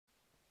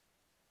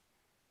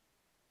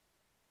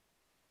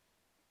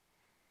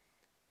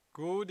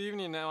Good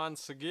evening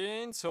once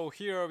again. So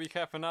here we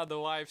have another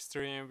live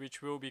stream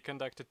which will be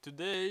conducted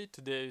today.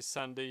 Today is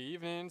Sunday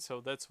evening,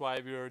 so that's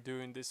why we are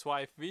doing this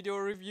live video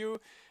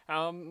review.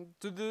 To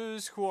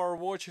those who are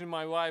watching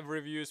my live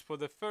reviews for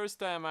the first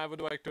time, I would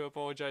like to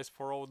apologize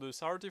for all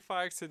those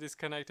artifacts. It is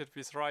connected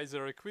with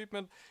riser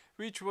equipment,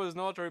 which was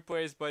not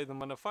replaced by the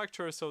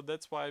manufacturer, so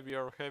that's why we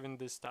are having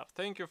this stuff.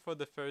 Thank you for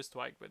the first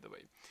like, by the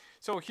way.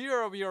 So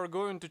here we are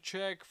going to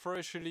check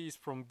fresh release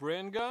from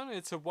Brengun.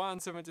 It's a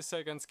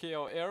 1/72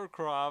 scale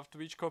aircraft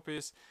which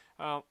copies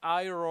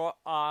Aero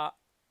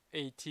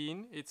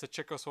A-18. It's a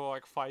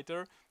Czechoslovak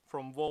fighter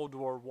from World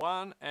War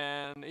I,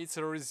 and it's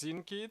a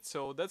resin kit,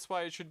 so that's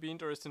why it should be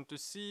interesting to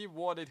see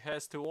what it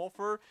has to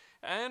offer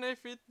and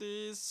if it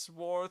is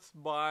worth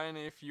buying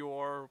if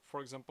you're, for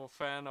example,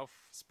 fan of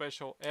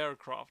special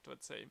aircraft,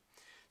 let's say.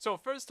 So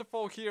first of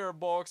all, here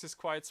box is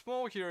quite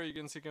small. Here you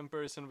can see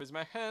comparison with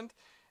my hand.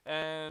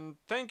 And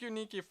thank you,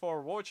 Nikki,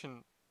 for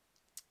watching.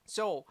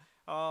 So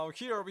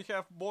here we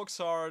have box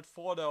art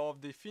photo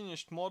of the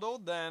finished model.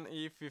 Then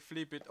if we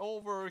flip it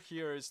over,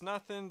 here is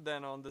nothing.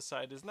 Then on the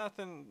side is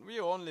nothing. We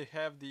only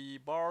have the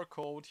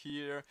barcode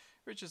here,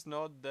 which is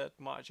not that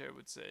much, I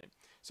would say.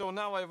 So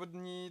now I would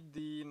need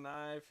the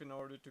knife in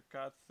order to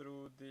cut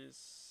through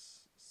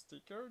this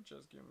sticker.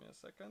 Just give me a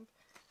second.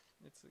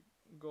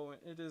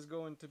 It is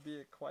going to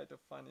be quite a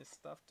funny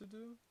stuff to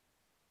do,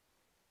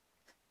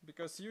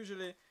 because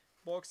usually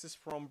boxes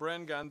from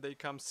Brengun, they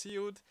come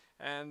sealed,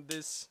 and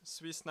this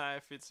Swiss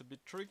knife, it's a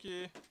bit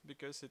tricky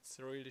because it's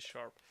really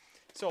sharp.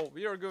 So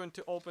we are going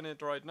to open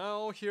it right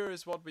now. Here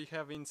is what we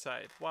have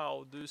inside.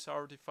 Wow, these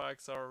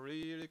artifacts are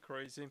really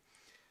crazy.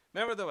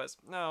 Nevertheless,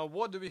 now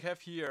what do we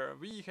have here?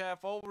 We have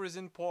all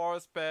resin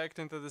parts packed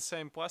into the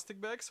same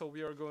plastic bag, so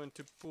we are going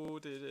to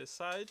put it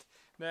aside.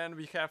 Then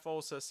we have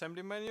also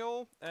assembly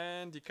manual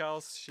and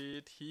decals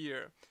sheet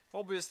here.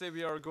 Obviously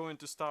we are going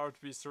to start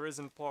with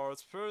resin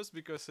parts first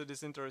because it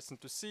is interesting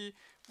to see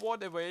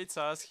what awaits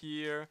us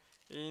here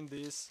in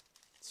this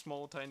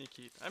small tiny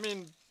kit. I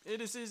mean,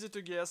 it is easy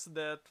to guess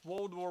that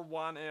World War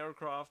I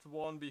aircraft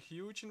won't be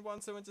huge in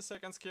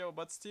 1/72 scale,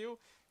 but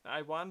still,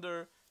 I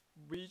wonder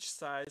which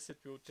size it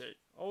will take.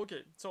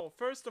 Okay, so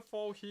first of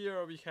all,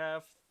 here we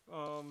have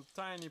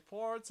tiny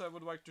parts. I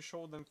would like to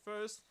show them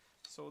first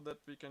so that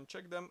we can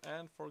check them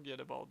and forget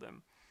about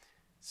them.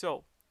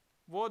 So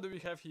what do we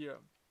have here?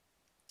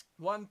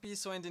 One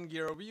piece landing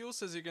gear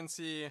wheels. As you can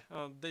see,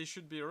 they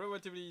should be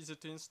relatively easy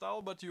to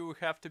install, but you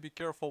have to be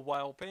careful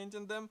while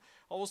painting them.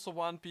 Also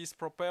one piece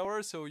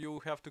propeller, so you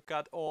have to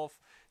cut off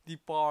the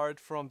part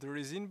from the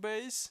resin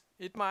base.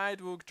 It might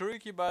look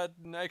tricky, but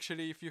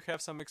actually if you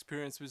have some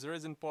experience with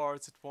resin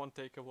parts, it won't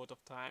take a lot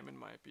of time, in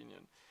my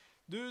opinion.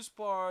 Those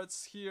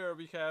parts, here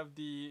we have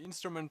the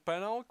instrument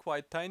panel,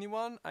 quite tiny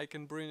one. I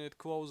can bring it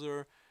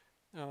closer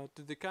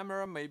to the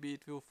camera, maybe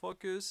it will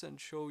focus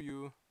and show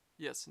you.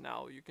 Yes,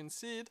 now you can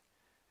see it.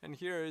 And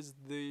here is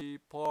the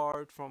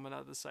part from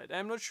another side.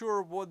 I'm not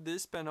sure what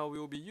this panel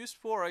will be used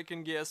for. I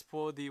can guess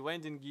for the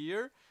landing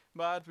gear,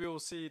 but we will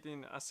see it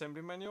in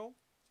assembly manual.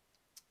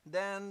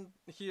 Then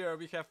here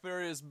we have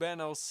various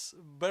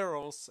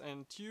barrels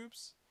and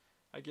tubes.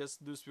 I guess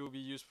this will be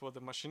used for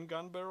the machine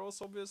gun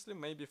barrels, obviously,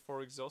 maybe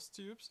for exhaust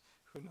tubes,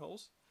 who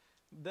knows.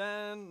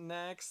 Then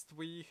next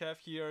we have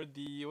here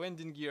the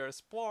landing gear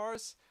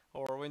spars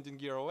or landing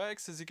gear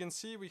legs. As you can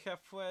see, we have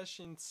flash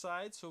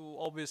inside, so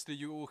obviously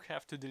you will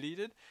have to delete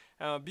it.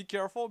 Be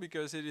careful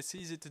because it is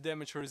easy to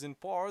damage resin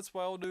parts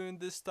while doing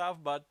this stuff,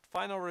 but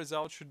final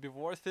result should be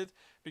worth it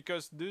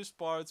because these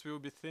parts will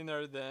be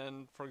thinner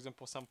than, for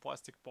example, some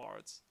plastic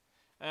parts.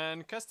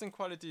 And casting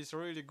quality is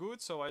really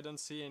good, so I don't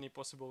see any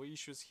possible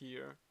issues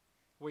here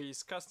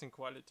with casting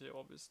quality,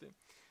 obviously.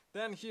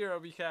 Then here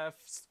we have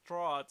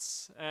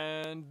struts,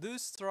 and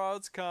these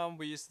struts come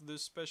with the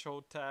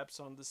special tabs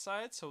on the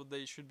side, so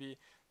they should be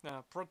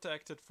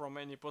protected from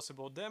any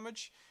possible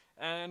damage.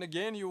 And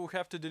again, you will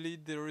have to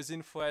delete the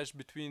resin flash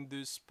between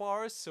these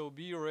spars, so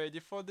be ready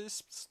for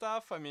this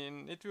stuff. I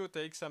mean, it will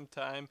take some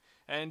time,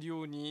 and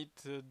you need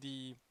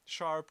the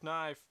sharp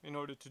knife in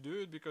order to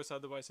do it, because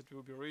otherwise it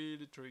will be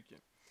really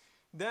tricky.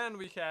 Then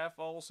we have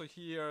also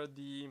here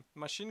the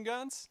machine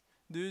guns.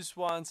 These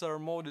ones are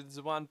molded as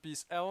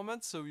one-piece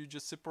elements, so you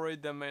just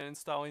separate them and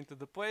install into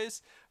the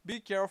place. Be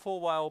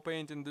careful while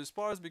painting these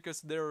parts because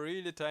they're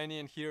really tiny,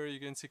 and here you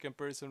can see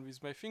comparison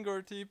with my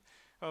fingertip.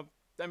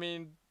 I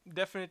mean,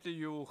 definitely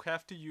you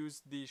have to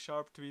use the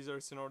sharp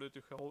tweezers in order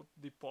to hold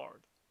the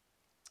part.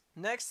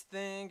 Next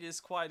thing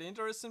is quite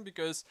interesting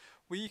because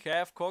we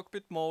have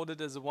cockpit molded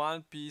as a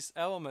one-piece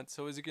element.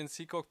 So as you can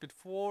see, cockpit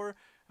floor,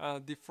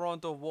 the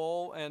frontal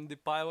wall and the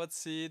pilot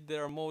seat, they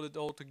are molded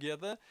all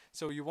together,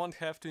 so you won't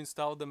have to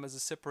install them as a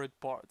separate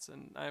parts.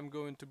 And I'm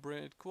going to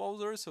bring it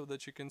closer so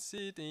that you can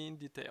see it in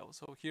detail.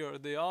 So here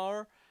they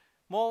are.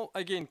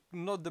 Again,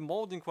 not the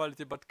molding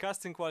quality, but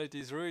casting quality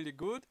is really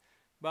good.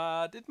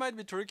 But it might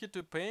be tricky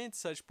to paint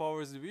such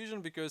powers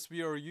division because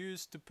we are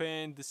used to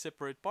paint the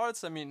separate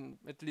parts. I mean,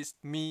 at least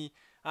me,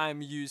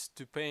 I'm used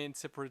to paint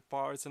separate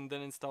parts and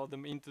then install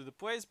them into the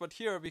place. But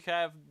here we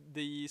have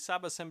the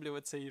sub-assembly,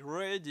 let's say,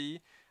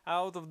 ready.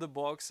 out of the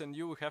box, and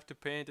you will have to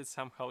paint it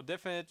somehow.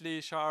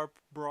 Definitely sharp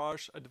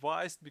brush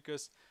advised,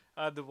 because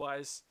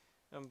otherwise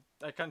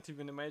I can't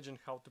even imagine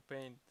how to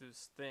paint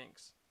these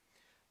things.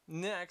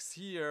 Next,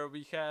 here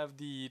we have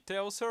the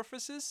tail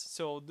surfaces.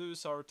 So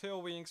those are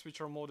tail wings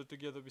which are molded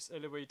together with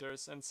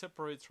elevators, and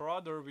separate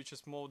rudder which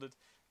is molded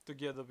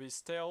together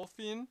with tail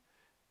fin.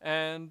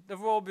 And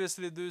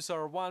obviously those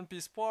are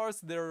one-piece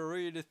parts. They're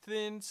really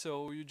thin,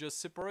 so you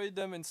just separate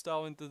them,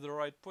 install into the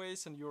right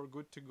place, and you're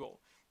good to go.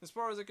 As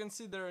far as I can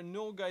see, there are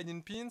no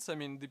guiding pins, I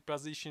mean the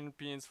position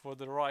pins for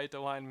the right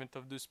alignment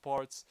of those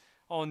parts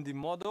on the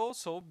model,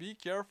 so be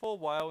careful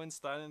while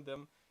installing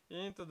them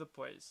into the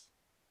place.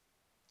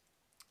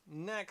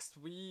 Next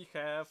we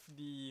have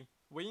the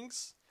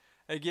wings.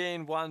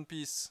 Again, one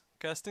piece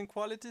casting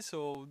quality,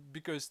 so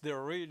because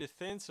they're really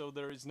thin, so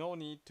there is no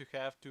need to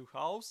have two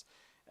halves.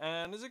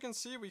 And as you can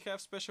see, we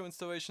have special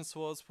installation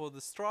slots for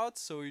the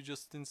struts, so you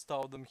just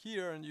install them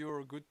here and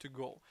you're good to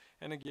go.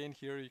 And again,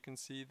 here you can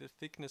see the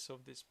thickness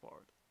of this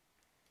part.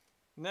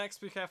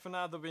 Next we have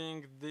another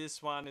wing.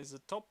 This one is a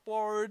top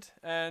board,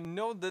 and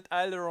note that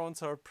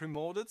ailerons are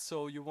pre-molded,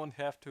 so you won't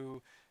have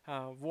to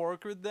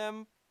work with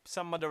them.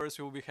 Some modders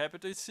will be happy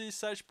to see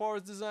such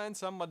parts design,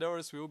 some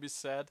modders will be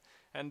sad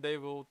and they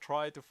will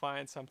try to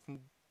find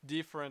something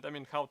different, I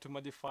mean how to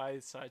modify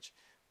such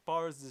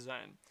parts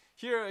design.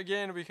 Here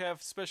again we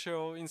have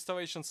special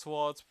installation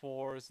slots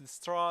for the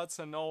struts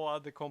and all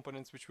other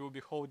components which will be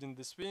holding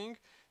this wing,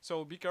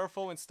 so be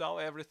careful, install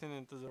everything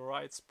into the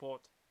right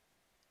spot.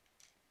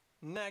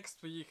 Next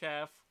we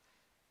have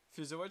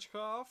fuselage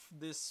half.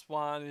 This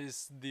one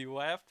is the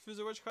left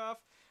fuselage half.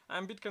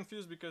 I'm a bit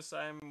confused because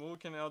I'm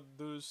looking at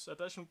those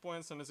attachment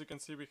points, and as you can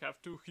see we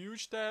have two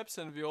huge tabs,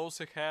 and we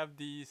also have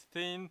the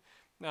thin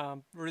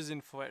resin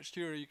flash.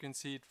 Here you can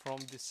see it from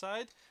this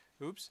side.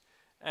 Oops.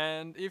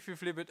 And if you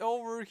flip it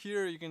over,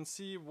 here you can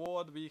see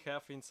what we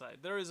have inside.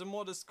 There is a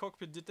modest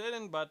cockpit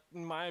detailing, but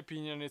in my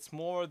opinion it's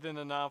more than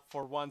enough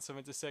for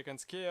 1/72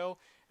 scale,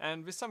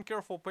 and with some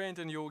careful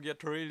painting you will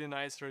get a really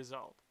nice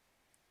result.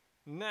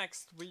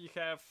 Next we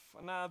have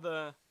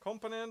another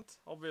component.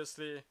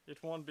 Obviously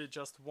it won't be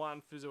just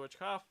one fuselage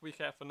half, we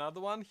have another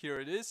one. Here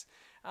it is,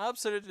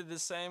 absolutely the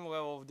same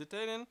level of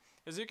detailing.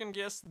 As you can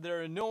guess,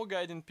 there are no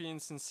guiding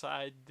pins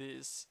inside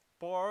this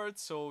part,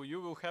 so you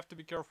will have to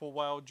be careful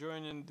while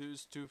joining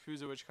those two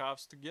fuselage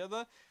halves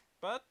together,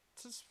 but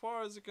as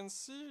far as you can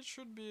see it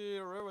should be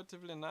a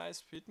relatively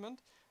nice fitment.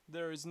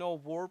 There is no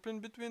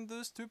warping between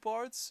those two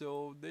parts,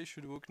 so they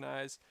should look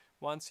nice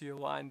once you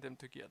align them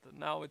together.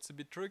 Now it's a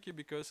bit tricky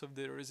because of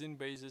the resin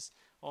bases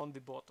on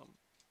the bottom.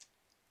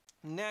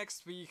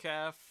 Next we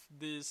have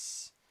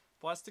this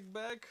plastic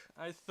bag.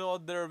 I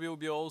thought there will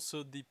be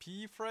also the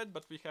PE thread,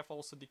 but we have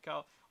also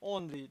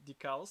only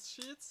decals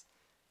sheets.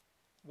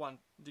 One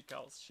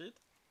decals sheet.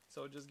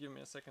 So just give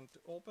me a second to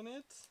open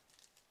it.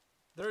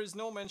 There is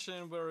no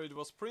mention where it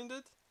was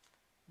printed,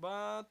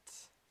 but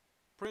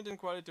printing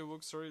quality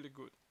looks really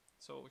good.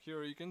 So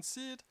here you can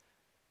see it.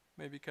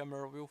 Maybe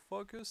camera will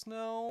focus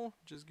now.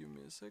 Just give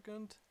me a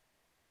second.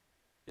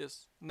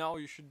 Yes, now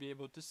you should be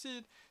able to see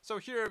it. So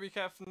here we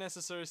have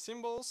necessary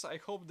symbols. I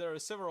hope there are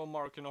several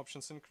marking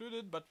options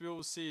included, but we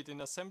will see it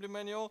in assembly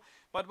manual.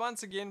 But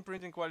once again,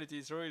 printing quality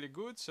is really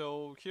good,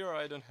 so here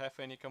I don't have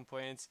any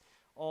complaints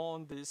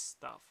on this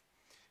stuff.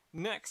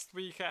 Next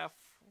we have,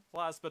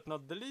 last but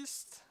not the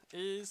least,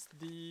 is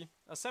the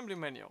assembly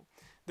manual.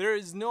 There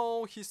is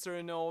no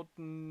history note,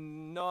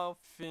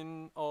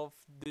 nothing of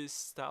this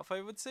stuff,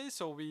 I would say.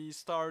 So we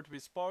start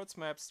with parts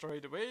map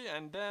straight away,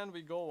 and then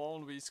we go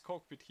on with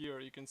cockpit. Here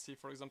you can see,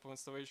 for example,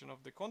 installation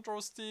of the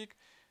control stick,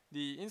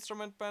 the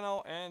instrument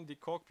panel, and the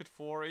cockpit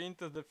floor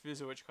into the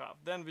fuselage half.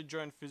 Then we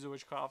join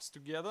fuselage halves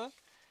together,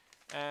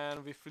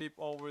 and we flip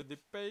over the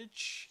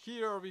page.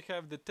 Here we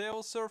have the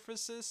tail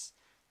surfaces.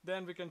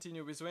 Then we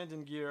continue with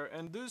landing gear,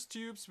 and those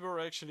tubes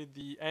were actually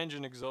the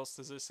engine exhaust,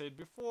 as I said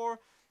before.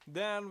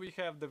 Then we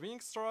have the wing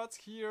struts.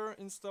 Here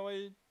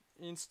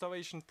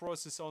installation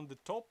process on the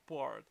top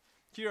part.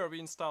 Here we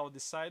install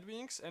the side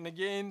wings, and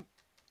again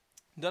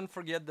don't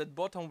forget that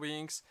bottom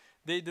wings,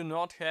 they do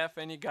not have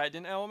any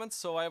guiding elements,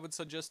 so I would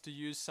suggest to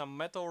use some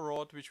metal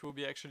rod which will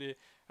be actually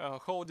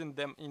holding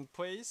them in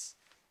place.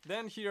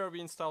 Then here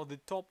we install the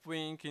top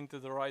wing into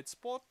the right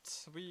spot.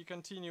 We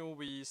continue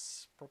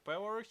with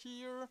propeller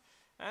here,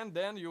 and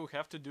then you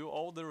have to do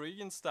all the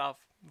rigging stuff.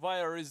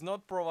 Wire is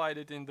not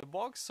provided in the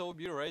box, so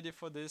be ready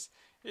for this.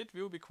 It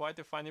will be quite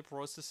a funny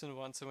process in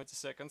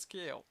 1/72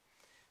 scale.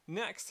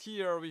 Next,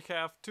 here we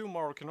have two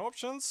marking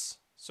options.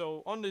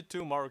 So only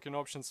two marking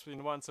options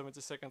in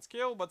 1/72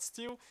 scale, but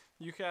still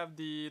you have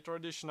the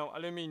traditional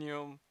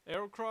aluminium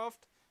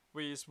aircraft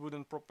with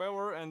wooden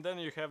propeller, and then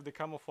you have the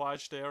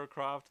camouflaged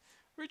aircraft,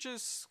 which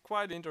is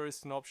quite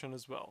interesting option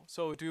as well.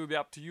 So it will be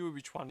up to you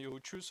which one you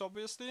choose,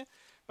 obviously.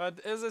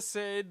 But as I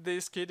said,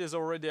 this kit is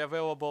already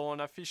available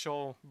on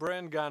official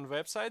Brengun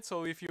website,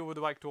 so if you would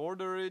like to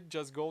order it,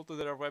 just go to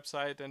their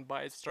website and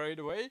buy it straight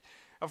away.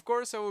 Of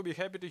course, I will be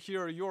happy to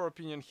hear your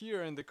opinion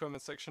here in the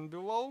comment section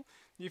below.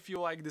 If you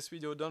like this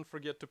video, don't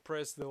forget to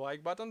press the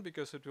like button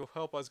because it will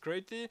help us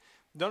greatly.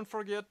 Don't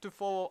forget to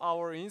follow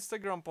our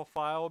Instagram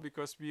profile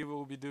because we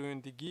will be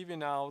doing the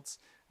giving outs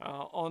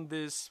on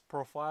this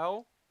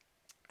profile.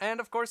 And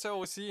of course, I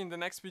will see you in the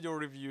next video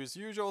review as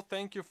usual.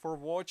 Thank you for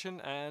watching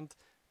and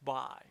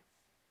bye.